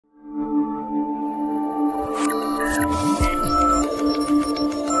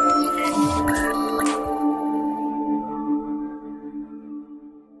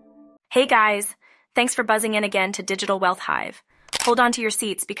Hey guys, thanks for buzzing in again to Digital Wealth Hive. Hold on to your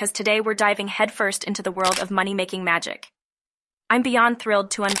seats because today we're diving headfirst into the world of money-making magic. I'm beyond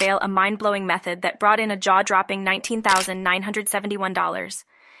thrilled to unveil a mind-blowing method that brought in a jaw-dropping $19,971,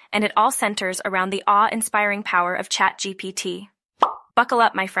 and it all centers around the awe-inspiring power of ChatGPT. Buckle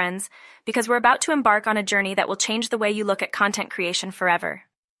up, my friends, because we're about to embark on a journey that will change the way you look at content creation forever.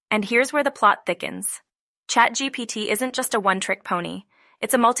 And here's where the plot thickens. ChatGPT isn't just a one-trick pony.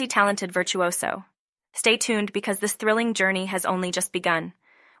 It's a multi-talented virtuoso. Stay tuned because this thrilling journey has only just begun.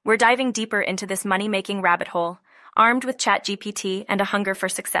 We're diving deeper into this money-making rabbit hole, armed with ChatGPT and a hunger for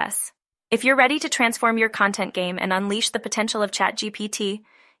success. If you're ready to transform your content game and unleash the potential of ChatGPT,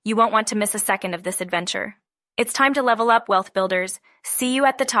 you won't want to miss a second of this adventure. It's time to level up, wealth builders. See you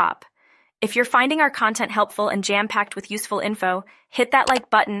at the top. If you're finding our content helpful and jam-packed with useful info, hit that like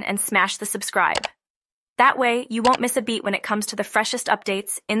button and smash the subscribe. That way, you won't miss a beat when it comes to the freshest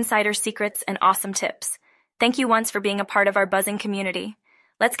updates, insider secrets, and awesome tips. Thank you once for being a part of our buzzing community.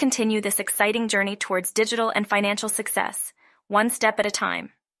 Let's continue this exciting journey towards digital and financial success, one step at a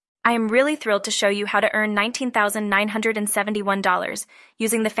time. I am really thrilled to show you how to earn $19,971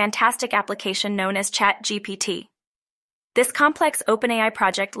 using the fantastic application known as ChatGPT. This complex OpenAI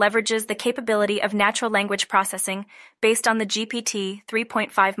project leverages the capability of natural language processing based on the GPT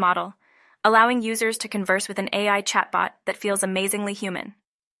 3.5 model, allowing users to converse with an AI chatbot that feels amazingly human.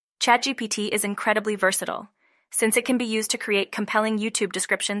 ChatGPT is incredibly versatile, since it can be used to create compelling YouTube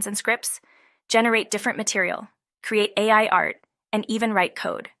descriptions and scripts, generate different material, create AI art, and even write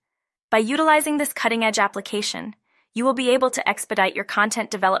code. By utilizing this cutting-edge application, you will be able to expedite your content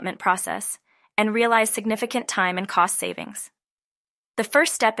development process and realize significant time and cost savings. The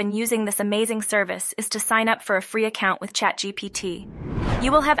first step in using this amazing service is to sign up for a free account with ChatGPT.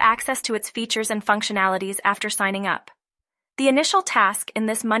 You will have access to its features and functionalities after signing up. The initial task in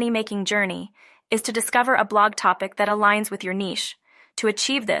this money-making journey is to discover a blog topic that aligns with your niche. To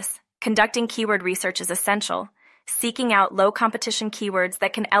achieve this, conducting keyword research is essential, seeking out low-competition keywords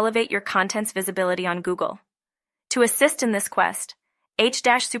that can elevate your content's visibility on Google. To assist in this quest,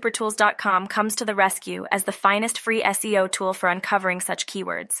 h-supertools.com comes to the rescue as the finest free SEO tool for uncovering such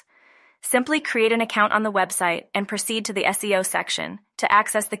keywords. Simply create an account on the website and proceed to the SEO section to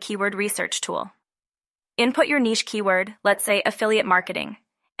access the keyword research tool. Input your niche keyword, let's say affiliate marketing,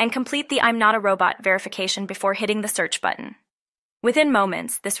 and complete the I'm not a robot verification before hitting the search button. Within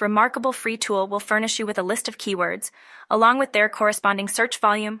moments, this remarkable free tool will furnish you with a list of keywords, along with their corresponding search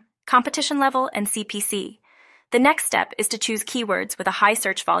volume, competition level, and CPC. The next step is to choose keywords with a high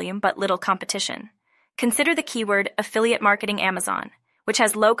search volume but little competition. Consider the keyword affiliate marketing Amazon, which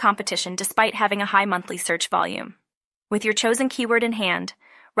has low competition despite having a high monthly search volume. With your chosen keyword in hand,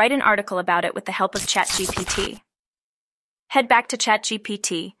 write an article about it with the help of ChatGPT. Head back to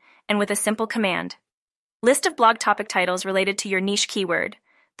ChatGPT, and with a simple command, list of blog topic titles related to your niche keyword,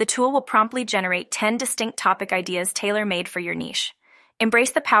 the tool will promptly generate 10 distinct topic ideas tailor-made for your niche.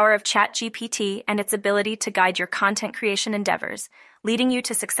 Embrace the power of ChatGPT and its ability to guide your content creation endeavors, leading you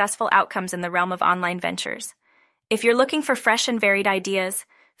to successful outcomes in the realm of online ventures. If you're looking for fresh and varied ideas,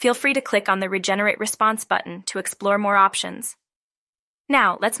 feel free to click on the Regenerate Response button to explore more options.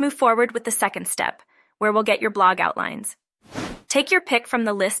 Now, let's move forward with the second step, where we'll get your blog outlines. Take your pick from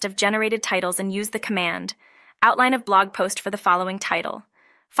the list of generated titles and use the command, outline of blog post for the following title,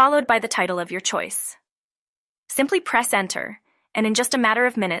 followed by the title of your choice. Simply press enter, and in just a matter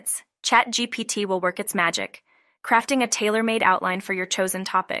of minutes, ChatGPT will work its magic, crafting a tailor-made outline for your chosen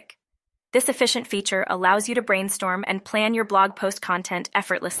topic. This efficient feature allows you to brainstorm and plan your blog post content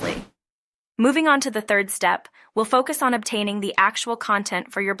effortlessly. Moving on to the third step, we'll focus on obtaining the actual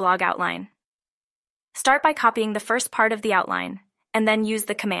content for your blog outline. Start by copying the first part of the outline, and then use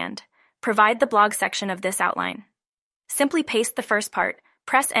the command, provide the blog section of this outline. Simply paste the first part,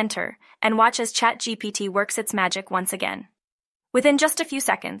 press enter, and watch as ChatGPT works its magic once again. Within just a few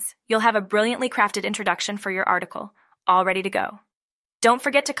seconds, you'll have a brilliantly crafted introduction for your article, all ready to go. Don't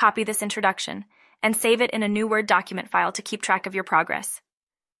forget to copy this introduction and save it in a new Word document file to keep track of your progress.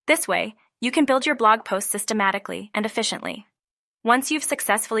 This way, you can build your blog posts systematically and efficiently. Once you've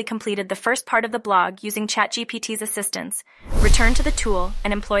successfully completed the first part of the blog using ChatGPT's assistance, return to the tool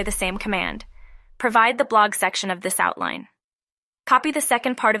and employ the same command. Provide the blog section of this outline. Copy the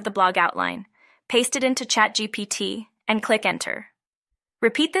second part of the blog outline, paste it into ChatGPT, and click enter.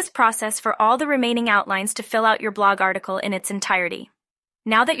 Repeat this process for all the remaining outlines to fill out your blog article in its entirety.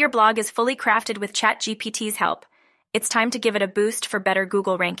 Now that your blog is fully crafted with ChatGPT's help, it's time to give it a boost for better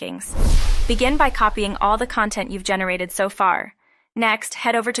Google rankings. Begin by copying all the content you've generated so far. Next,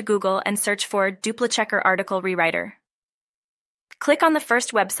 head over to Google and search for DupliChecker Article Rewriter. Click on the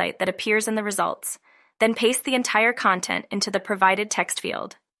first website that appears in the results, then paste the entire content into the provided text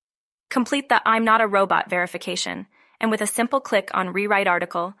field. Complete the "I'm not a robot" verification, and with a simple click on Rewrite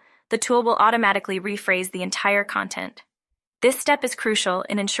Article, the tool will automatically rephrase the entire content. This step is crucial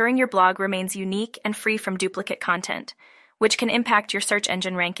in ensuring your blog remains unique and free from duplicate content, which can impact your search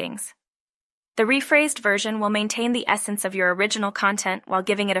engine rankings. The rephrased version will maintain the essence of your original content while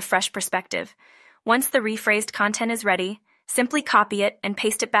giving it a fresh perspective. Once the rephrased content is ready, simply copy it and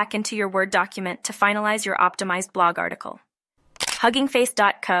paste it back into your Word document to finalize your optimized blog article.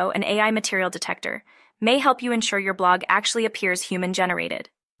 HuggingFace.co, an AI material detector, may help you ensure your blog actually appears human-generated.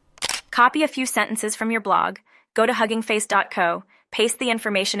 Copy a few sentences from your blog, go to HuggingFace.co, paste the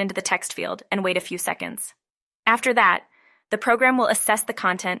information into the text field, and wait a few seconds. After that, the program will assess the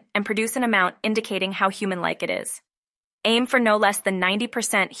content and produce an amount indicating how human-like it is. Aim for no less than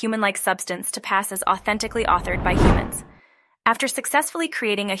 90% human-like substance to pass as authentically authored by humans. After successfully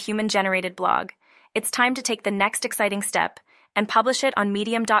creating a human-generated blog, it's time to take the next exciting step and publish it on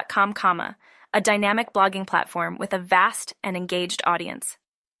Medium.com, a dynamic blogging platform with a vast and engaged audience.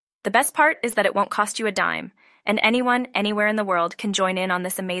 The best part is that it won't cost you a dime, and anyone, anywhere in the world can join in on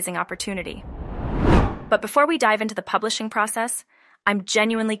this amazing opportunity. But before we dive into the publishing process, I'm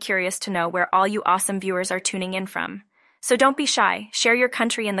genuinely curious to know where all you awesome viewers are tuning in from. So don't be shy, share your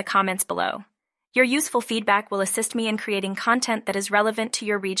country in the comments below. Your useful feedback will assist me in creating content that is relevant to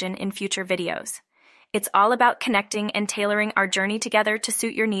your region in future videos. It's all about connecting and tailoring our journey together to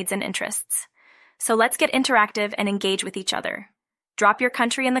suit your needs and interests. So let's get interactive and engage with each other. Drop your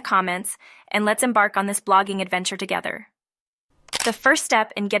country in the comments, and let's embark on this blogging adventure together. The first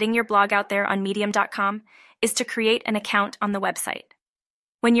step in getting your blog out there on Medium.com is to create an account on the website.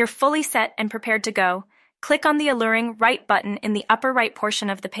 When you're fully set and prepared to go, click on the alluring Write button in the upper right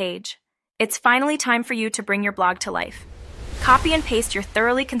portion of the page. It's finally time for you to bring your blog to life. Copy and paste your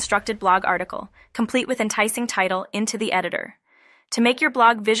thoroughly constructed blog article, complete with enticing title, into the editor. To make your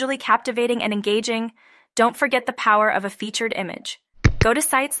blog visually captivating and engaging, don't forget the power of a featured image. Go to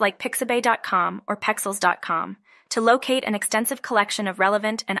sites like Pixabay.com or Pexels.com to locate an extensive collection of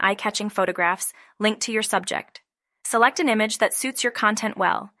relevant and eye-catching photographs linked to your subject. Select an image that suits your content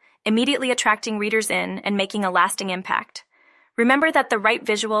well, immediately attracting readers in and making a lasting impact. Remember that the right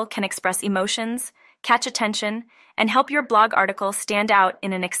visual can express emotions, catch attention, and help your blog article stand out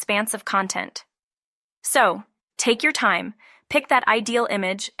in an expanse of content. So, take your time, pick that ideal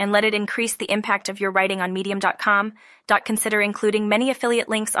image, and let it increase the impact of your writing on Medium.com. Consider including many affiliate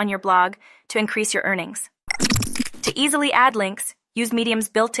links on your blog to increase your earnings. To easily add links, use Medium's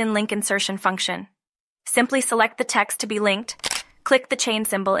built-in link insertion function. Simply select the text to be linked, click the chain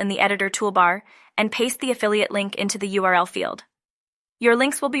symbol in the editor toolbar, and paste the affiliate link into the URL field. Your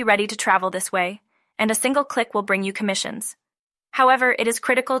links will be ready to travel this way, and a single click will bring you commissions. However, it is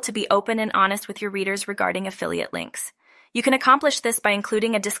critical to be open and honest with your readers regarding affiliate links. You can accomplish this by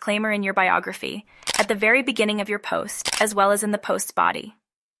including a disclaimer in your biography, at the very beginning of your post, as well as in the post's body.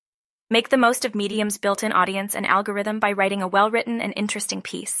 Make the most of Medium's built-in audience and algorithm by writing a well-written and interesting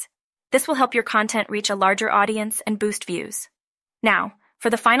piece. This will help your content reach a larger audience and boost views. Now, for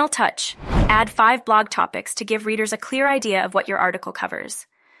the final touch, add 5 blog topics to give readers a clear idea of what your article covers.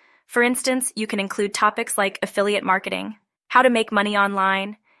 For instance, you can include topics like affiliate marketing, how to make money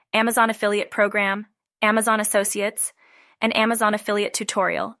online, Amazon affiliate program, Amazon associates, and Amazon affiliate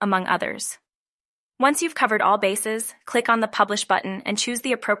tutorial, among others. Once you've covered all bases, click on the Publish button and choose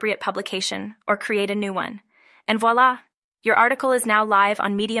the appropriate publication or create a new one. And voila! Your article is now live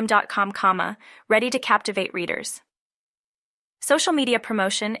on Medium.com, ready to captivate readers. Social media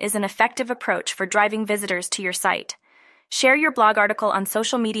promotion is an effective approach for driving visitors to your site. Share your blog article on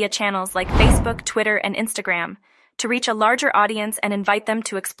social media channels like Facebook, Twitter, and Instagram to reach a larger audience and invite them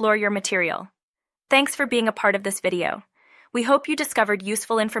to explore your material. Thanks for being a part of this video. We hope you discovered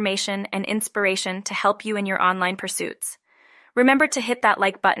useful information and inspiration to help you in your online pursuits. Remember to hit that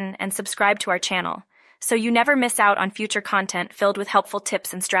like button and subscribe to our channel, so you never miss out on future content filled with helpful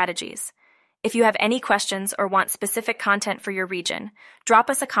tips and strategies. If you have any questions or want specific content for your region, drop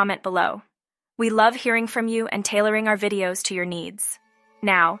us a comment below. We love hearing from you and tailoring our videos to your needs.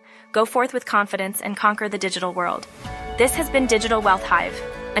 Now, go forth with confidence and conquer the digital world. This has been Digital Wealth Hive.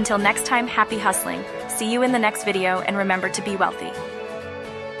 Until next time, happy hustling. See you in the next video, and remember to be wealthy.